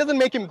Lord. That doesn't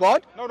make him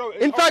God. No.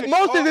 In fact,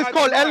 Moses is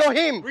called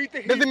Elohim.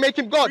 Does it make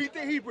him God? Read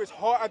the Hebrew. It's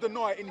Ha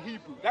Adonai in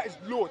Hebrew. That is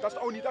Lord. That's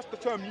the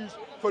term used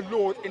for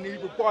Lord in the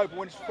Hebrew Bible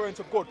when it's referring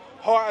to God.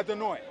 Ha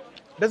Adonai.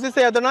 Does it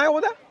say Adonai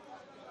over there?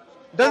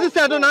 Does it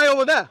say Adonai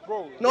over there?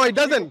 Bro, No, it read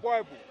the doesn't.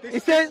 Bible.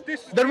 It says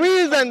this is the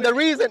reason.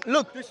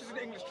 Look, This is an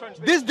English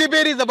translation. this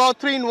debate is about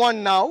 3-in-1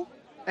 now,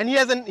 and he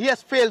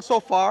has failed so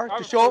far to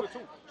haven't show. failed at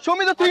all. Show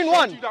me the I showed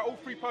 3-in-1. you that all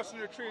three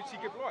persons of the Trinity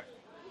give life.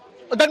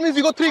 That means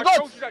you got 3 I gods.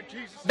 showed you that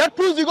Jesus. That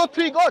proves you got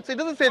 3 gods. It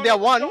doesn't say they are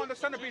You one. don't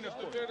understand the being of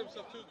God. Compared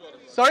himself to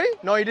God. Sorry?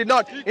 No, he did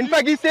not. In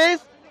fact, he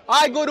says,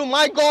 I go to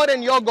my God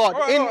and your God.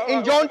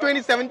 In John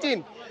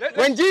 20:17.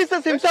 When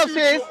Jesus himself use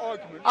says, your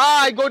argument.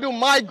 I go to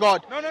my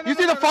God. You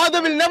see, the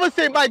Father will never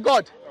say my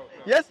God.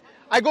 Yes?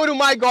 I go to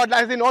my God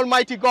as in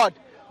Almighty God.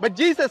 But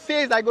Jesus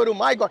says, I go to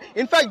my God.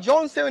 In fact,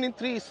 John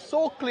 7:3 is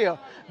so clear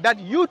that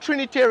you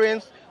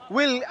Trinitarians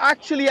will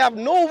actually have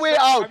no way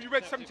out. Have you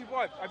read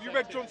 75? Have you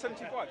read John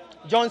 75?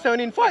 John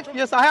 17:5.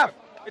 Yes, I have.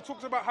 It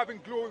talks about having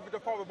glory with the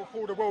Father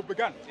before the world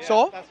began.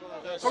 So?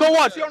 So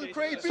what?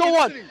 So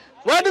what?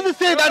 Where does it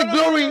say that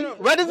glory?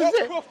 Where does it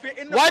say?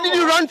 Why did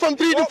you run from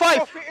 3 to 5?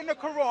 What prophet in the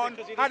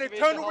Quran had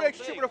eternal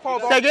relationship with the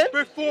Father Second?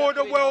 before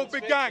the world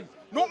began?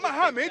 Not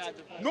Muhammad,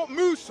 not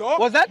Musa,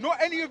 What's that?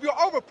 not any of your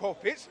other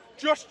prophets,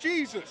 just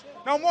Jesus.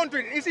 Now I'm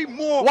wondering, is he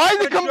more Why is he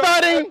than just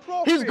comparing a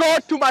prophet? his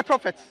God to my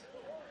prophets?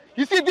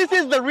 You see, this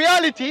is the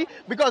reality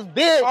because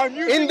they, I'm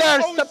using in their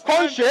your own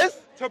subconscious, standards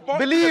to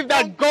believe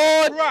that debunk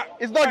God crap.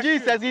 is not That's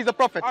Jesus, it. he's a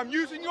prophet. I'm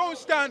using your own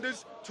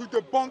standards to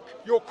debunk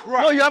your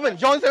crap. No, you haven't.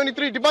 John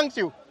 73 debunks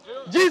you.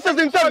 Jesus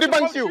himself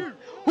debunks you.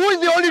 Who is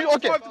the only...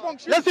 Okay,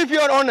 let's see if you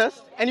are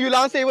honest and you'll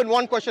answer even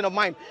one question of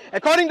mine.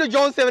 According to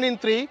John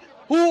 17:3,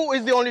 who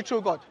is the only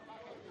true God?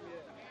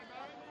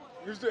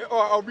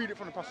 I'll read it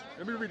from the passage.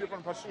 Let me read it from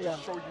the passage Yeah.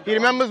 to show you. He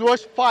remembers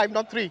verse 5,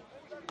 not 3.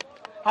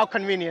 How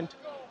convenient.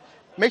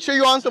 Make sure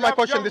you answer my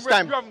question this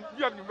time. You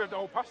haven't even read the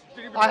whole passage.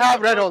 I've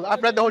read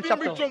the whole You didn't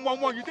chapter. read John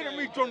 1:1. You didn't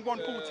read John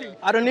 1:14.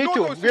 I don't need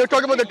to. We are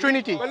talking about the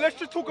Trinity. But let's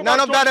just talk about None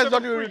of John that has got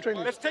to do 7:3. with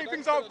Trinity. Let's take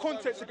things out of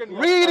context again.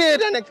 Read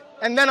it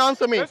and then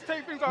answer me. Let's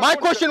take things out of My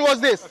context. question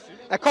was this.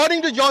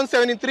 According to John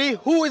 17:3,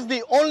 who is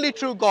the only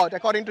true God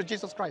according to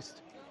Jesus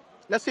Christ?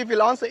 Let's see if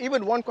you'll answer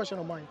even one question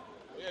of mine.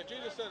 Yeah,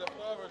 Jesus said the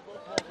Father is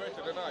both more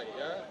greater than I,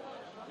 yeah?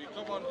 He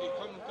come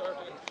to earth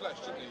in flesh,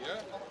 didn't he, yeah?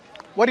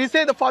 What do you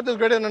say the Father is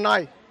greater than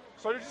I?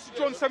 So this is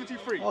John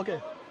 73.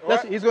 Okay.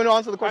 Right? He's going to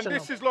answer the question And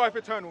this now. is life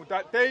eternal,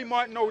 that they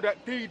might know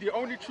that thee, the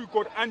only true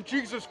God, and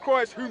Jesus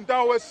Christ, whom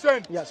thou hast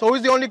sent. Yeah, so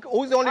who's the only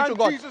And true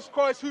God? Jesus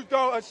Christ, whom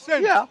thou hast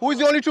sent. Yeah, who is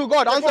the only true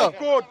God? They're Answer. both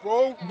God,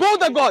 bro.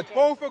 Both are God.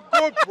 Both are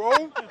God,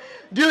 bro.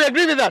 Do you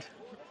agree with that?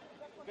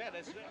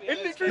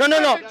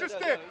 No. Just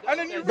there. And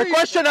then you The read,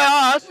 question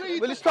I asked, read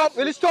will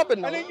the you stop it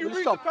now? And then you Will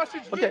read stop? the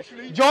passage Okay,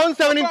 literally John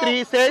 17:3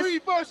 about says, 3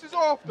 verses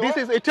after, this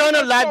is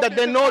eternal life that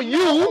they know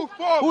you.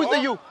 Who is the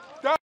you?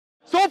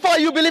 So far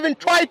you believe in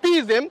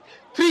tritheism.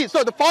 3.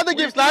 So the Father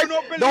gives life,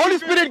 the Holy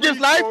Spirit gives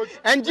life,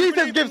 and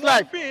Jesus gives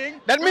life.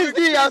 That means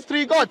he has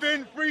 3 gods.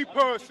 Within 3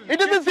 persons. It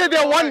doesn't say they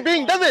are one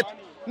being, does it?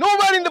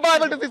 Nowhere in the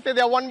Bible does it say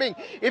they are one being.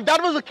 If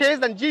that was the case,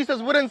 then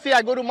Jesus wouldn't say,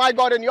 I go to my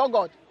God and your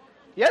God.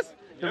 Yes?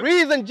 The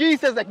reason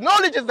Jesus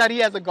acknowledges that he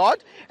has a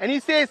God, and he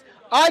says,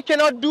 I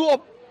cannot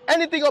do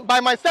anything by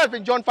myself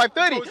in John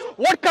 5:30.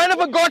 What kind of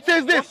a God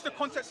says What's this? the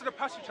context of the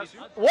passage, Hashim?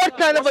 What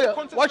kind of What's the a...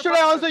 context What of should the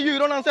I passage? answer you? You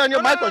don't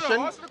answer my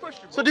question. Answer the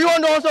question, So do you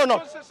want to answer or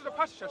not? Context of the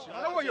passage, Hashim.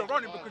 I know why you're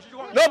running because you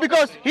want. No,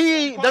 because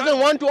he doesn't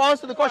want to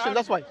answer the question.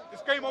 That's why.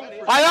 It's game over.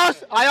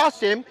 I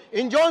asked him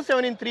in John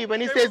 17:3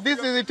 when he says, this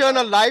is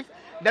eternal life,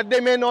 that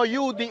they may know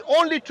you, the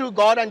only true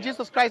God, and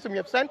Jesus Christ whom you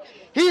have sent.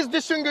 He is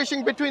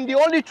distinguishing between the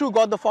only true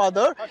God, the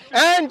Father,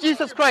 and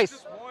Jesus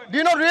Christ. Do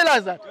you not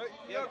realize that?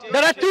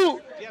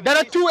 There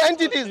are two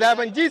entities there.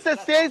 When Jesus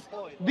says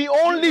the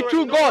only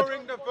true God,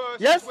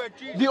 yes,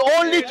 the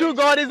only true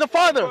God is the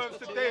Father.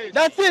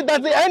 That's it.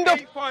 That's the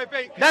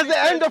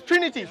end of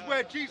Trinity.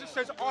 Where Jesus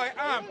says, I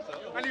am.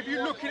 And if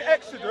you look in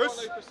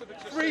Exodus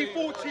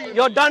 3:14,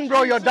 You're done,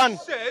 bro. You're done.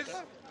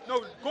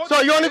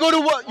 So you want to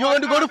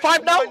go to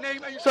 5 now?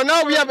 So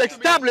now we have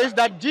established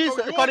that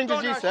Jesus, according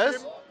to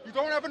Jesus. You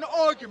don't have an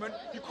argument.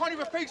 You can't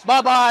even face.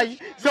 Bye bye.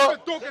 So you're a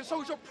dog and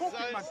so is your prophet,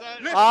 man.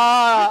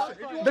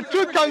 Listen, the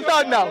truth comes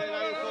out now.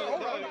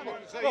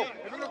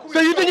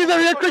 So you think he's a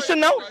real Christian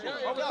now?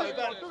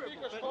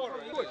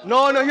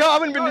 No, you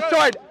haven't been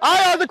destroyed. I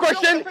asked the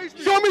question.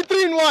 Show me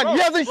 3 in 1. He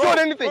hasn't showed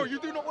anything. Bro, you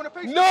do not want to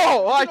face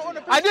No,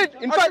 I did.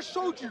 In fact,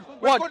 showed you.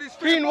 what?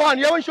 3 in 1.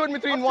 You haven't showed me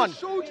 3 in 1.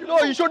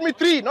 No, you showed me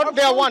 3, not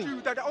there 1.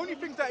 You that the only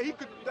things that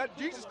that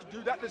Jesus could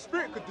do, that the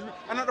Spirit could do,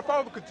 and that the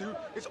Father could do,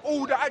 is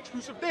all the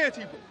attributes of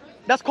deity. Bro.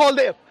 That's called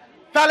the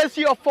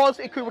fallacy of false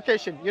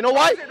equivocation. You know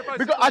why?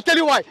 Because I'll tell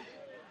you why.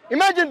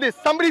 Imagine this.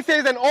 Somebody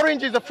says an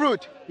orange is a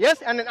fruit,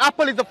 yes, and an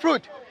apple is a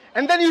fruit.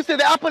 And then you say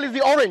the apple is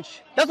the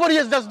orange. That's what he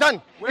has just done.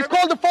 It's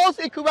called the false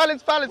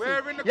equivalence fallacy.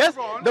 Yes?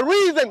 The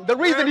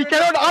reason he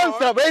cannot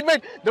answer. Wait.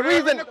 The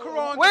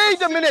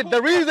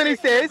reason he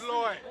says,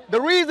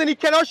 the reason he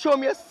cannot show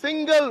me a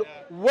single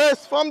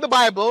verse from the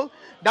Bible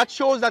that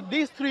shows that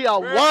these 3 are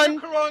one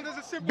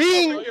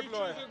being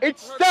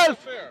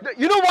itself.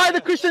 You know why the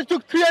Christians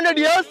took 300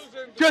 years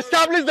to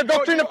establish the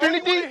doctrine of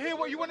Trinity?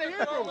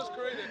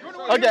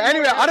 Okay,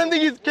 anyway, I don't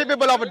think he's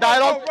capable of a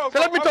dialogue. So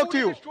let me talk to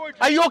you.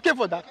 Are you okay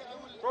for that?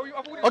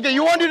 Okay,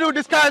 you wanted to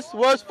discuss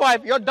verse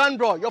 5. You're done,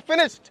 bro. You're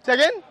finished.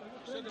 Second?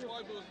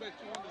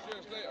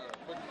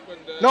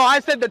 No, I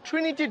said the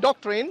Trinity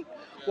doctrine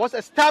was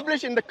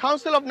established in the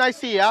Council of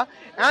Nicaea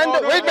and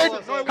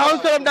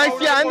Council of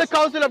Nicaea and the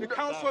Council of the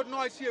Council of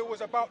Nicaea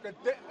was about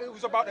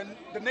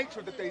the nature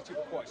of the deity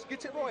of Christ.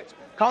 Get it right.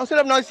 Council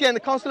of Nicaea and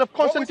the Council of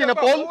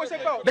Constantinople. What was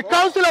it about? The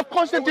Council of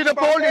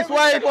Constantinople is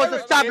where it was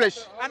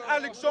established. And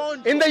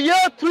Alexandria. In the year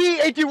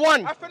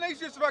 381.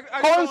 Athanasius of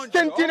Alexandria.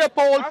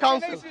 Constantinople Council.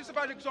 Athanasius of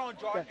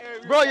Alexandria.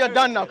 Bro, you're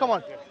done now. Come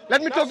on.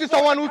 Let me talk to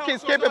someone who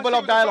is capable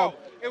of dialogue.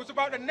 It was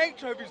about the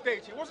nature of his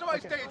deity. It wasn't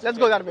about his deity. Let's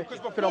go that way. Because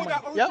If you before don't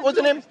mind. that, Yeah, what's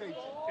the name?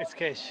 It's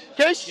Kesh.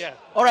 Kesh? Yeah.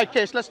 All right,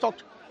 Kesh. Let's talk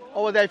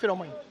over there if you don't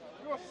mind.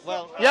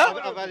 Well, Yeah?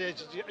 I've had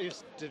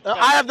used to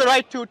I have the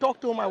right to talk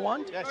to whom I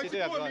want. Yes, you do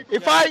have right.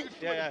 If I,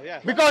 Yeah.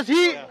 because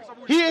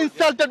he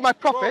insulted my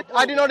prophet,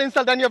 I did not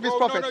insult any of his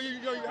prophets.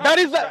 That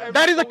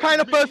is the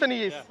kind of person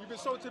he is. You've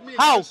insulted me.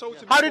 How?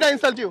 How did I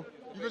insult you?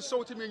 You've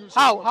insulted me. And you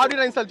How did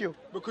I insult you?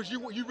 Because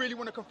you really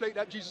want to conflate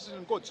that Jesus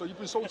isn't God, so you've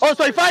insulted Oh, me.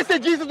 so if I say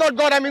Jesus is not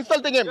God, I'm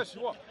insulting him. Yes,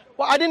 you are.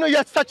 Well, I didn't know you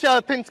had such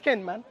a thin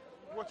skin, man.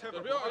 Whatever.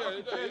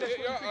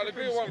 I'll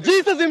agree with one.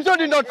 Jesus himself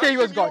did not say he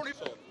was God.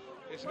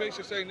 It's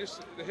basically saying this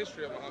the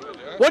history of Muhammad,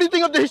 yeah? What do you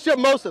think of the history of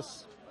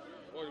Moses?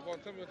 Well, you want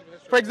to tell me what the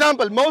history For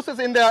example, Moses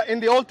in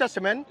the Old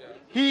Testament,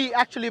 he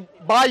actually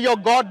by your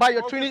God, by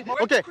your Trinity.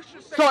 Okay,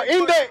 so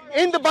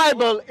in the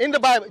Bible,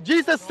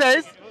 Jesus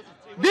says,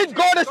 did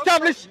God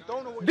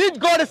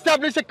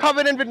establish a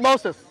covenant with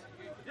Moses?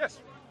 Yes.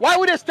 Why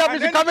would he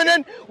establish a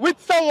covenant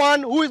with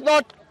someone who is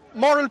not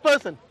moral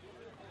person?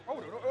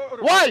 Hold on.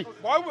 Why?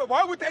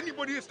 Why would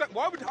anybody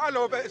why would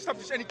Allah have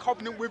established any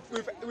covenant with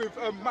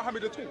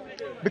Muhammad at all?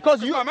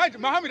 Because you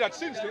Imagine Muhammad had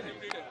sins, didn't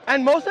he?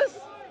 and Moses.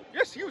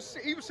 Yes, he was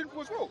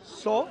sinful as well.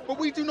 So, But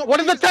we do not. what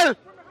does it tell?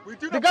 We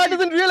do The not guy believe-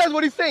 doesn't realize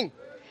what he's saying.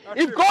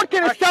 If Hashim, God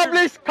can Hashim.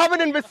 establish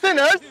covenant with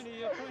sinners,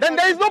 then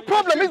there is no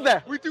problem, is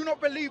there? We do not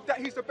believe that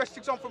he's the best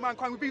example for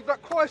mankind. We believe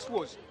that Christ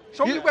was.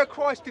 Show me where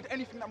Christ did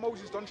anything that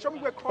Moses done. Show me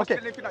where Christ did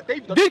anything that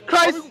David done. Did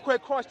Christ- Show me where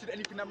Christ did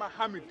anything that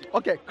Muhammad did.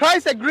 Okay,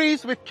 Christ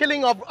agrees with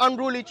killing of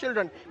unruly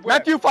children. Where?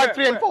 Matthew 5, Where?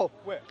 3 and 4.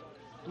 Where?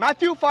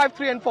 Matthew 5,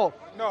 3 and 4.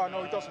 No,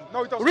 he doesn't.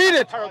 No, he doesn't. Read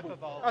That's it. A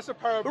parable. That's a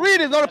parable. Read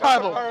it, it's not a That's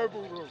parable. a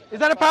parable, bro. Is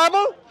that a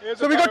parable? It's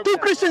So a we got two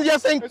parable. Christians here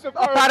saying It's a a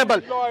parable.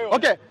 parable, liar.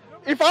 Okay,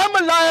 if I'm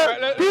a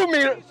liar,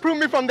 Alright, prove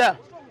me from there.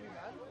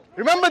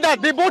 Remember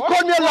that they both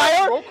called me a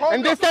liar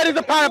and they said it's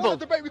a parable.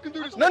 Debate, we can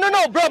do this No,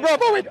 bro,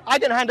 wait. I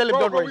can handle it,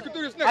 don't worry. we can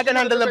do this next. I can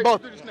handle them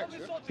both. We can do this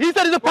next, yeah? He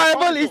said it's a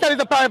parable, he said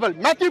it's a parable.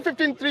 Matthew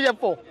 15, 3 and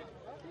 4.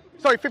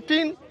 Sorry,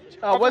 15, I've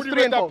verse already 3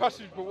 read and that 4.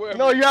 passage, but whatever.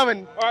 No, you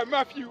haven't. All right,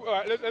 Matthew. All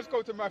right, let's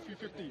go to Matthew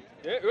 15.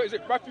 Yeah, is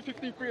it Matthew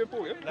 15, 3 and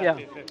 4? Yeah.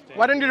 Yeah.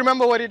 Why don't you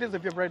remember what it is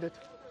if you've read it?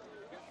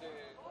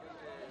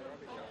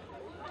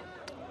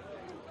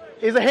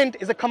 Is a hint,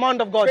 is a command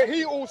of God. But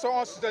he also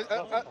answered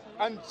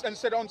and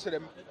said unto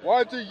them,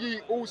 why do ye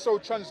also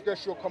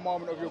transgress your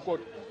commandment of your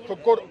God? For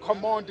God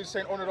commanded,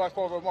 saying, honor thy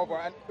father and mother,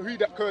 and he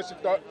that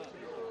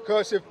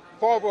curseth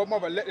father or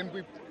mother, let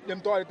them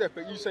die of death.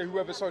 But you say,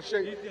 whoever shall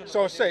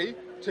say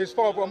to his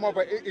father or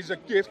mother, it is a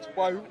gift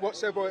by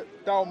whatsoever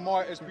thou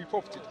mightest be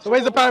profited. So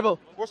where's the parable?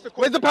 What's the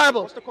Where's the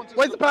parable? What's the context?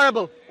 Where's the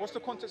parable? What's the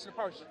context of the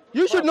parable?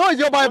 You should know it's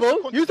your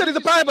Bible. You said it's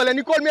a parable and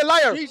you called me a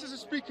liar. Jesus is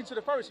speaking to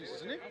the Pharisees,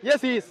 isn't he?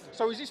 Yes, he is.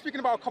 So is he speaking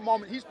about a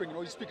commandment he's bringing,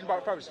 or is he speaking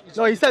about Pharisees?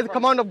 No, he says the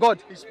command of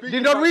God. He's speaking Did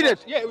you not about read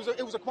it? Yeah, it was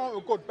a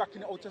commandment of God back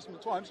in the Old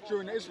Testament times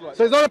during the Israelites.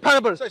 So it's not a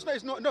parable. So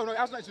it's not, no, it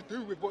has nothing to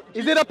do with what.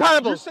 Is it a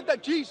parable? You said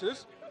that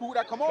Jesus brought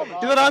that commandment.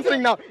 He's not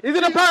answering now. Is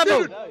it a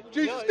parable?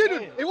 Jesus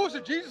didn't. It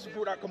wasn't Jesus who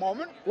brought that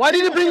commandment. Why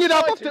did he bring it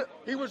up reciting- after?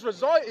 He was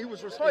reciting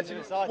reciting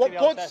what the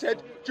God Old said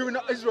Testament. during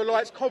the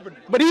Israelites'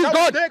 covenant. But he's That was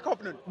God. their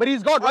covenant. But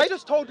he's God, I right?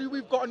 just told you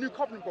we've got a new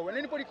covenant, bro, and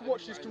anybody can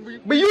watch this. Can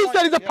read. But you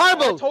said it's a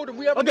parable. I told him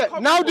we have a new Okay,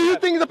 covenant. now do you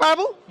bro. think it's a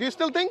parable? Do you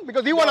still think?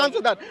 Because he won't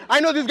answer that. I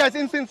know this guy's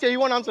insincere, he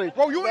won't answer it.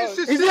 Bro, you're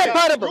insincere. Is it a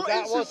parable? You're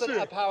That wasn't insincere.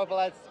 a parable,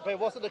 but it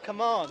wasn't a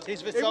command.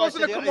 He's wasn't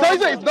recited a it. command. So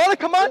is it- it's not a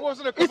command? It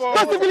wasn't a It command.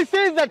 specifically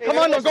says that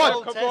command of It's an God.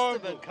 Old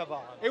Testament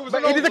command. It was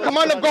But an it is a Old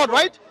command of God,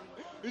 right?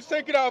 He's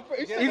taking out.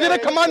 Is it a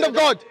command of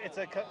God?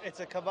 It's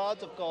a command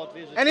of God.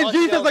 And is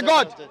Jesus a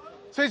God?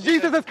 So is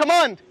Jesus'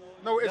 command?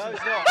 No, it No, isn't.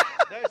 it's not.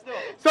 No, it's not.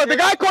 So the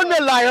guy called me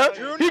a liar.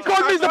 He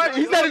called me,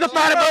 he said it's a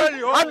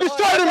parable. I've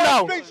destroyed him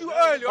now.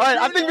 Alright,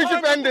 I think we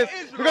should end this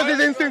because he's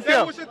insincere.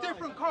 There was a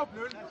different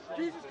covenant.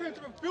 Jesus came to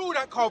fulfill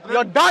that covenant.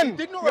 You're done. He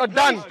did not You're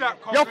replace done.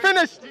 that covenant. You're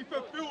finished. He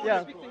fulfilled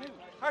Yeah. it.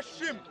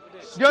 Hashim,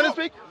 Do you want to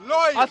speak?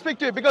 lying I'll speak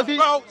to you because he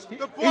about the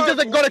just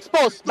Bible. got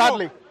exposed Stop.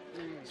 badly.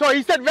 So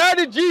he said, where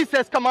did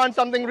Jesus command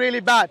something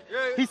really bad?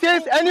 He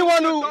says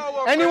anyone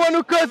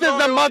who curses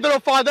the mother or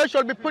father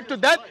shall be put to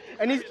death,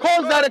 and he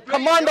calls that a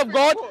command of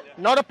God,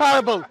 not a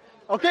parable.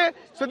 Okay?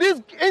 So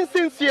this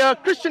insincere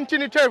Christian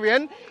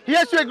Trinitarian, he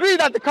has to agree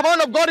that the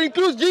command of God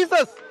includes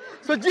Jesus.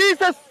 So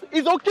Jesus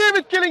is okay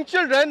with killing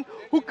children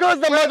who curse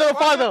the mother or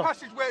father.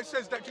 Passage where it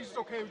says that Jesus is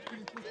okay.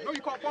 No,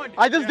 you can't find it.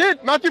 I just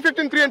did. Matthew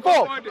 15, 3 and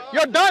 4.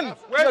 You're done.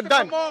 Where's You're the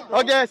done. command, bro?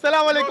 Okay.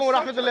 Assalamu alaikum wa You're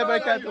rahmatullahi wa such a liar,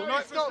 barakatuh. you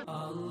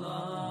know?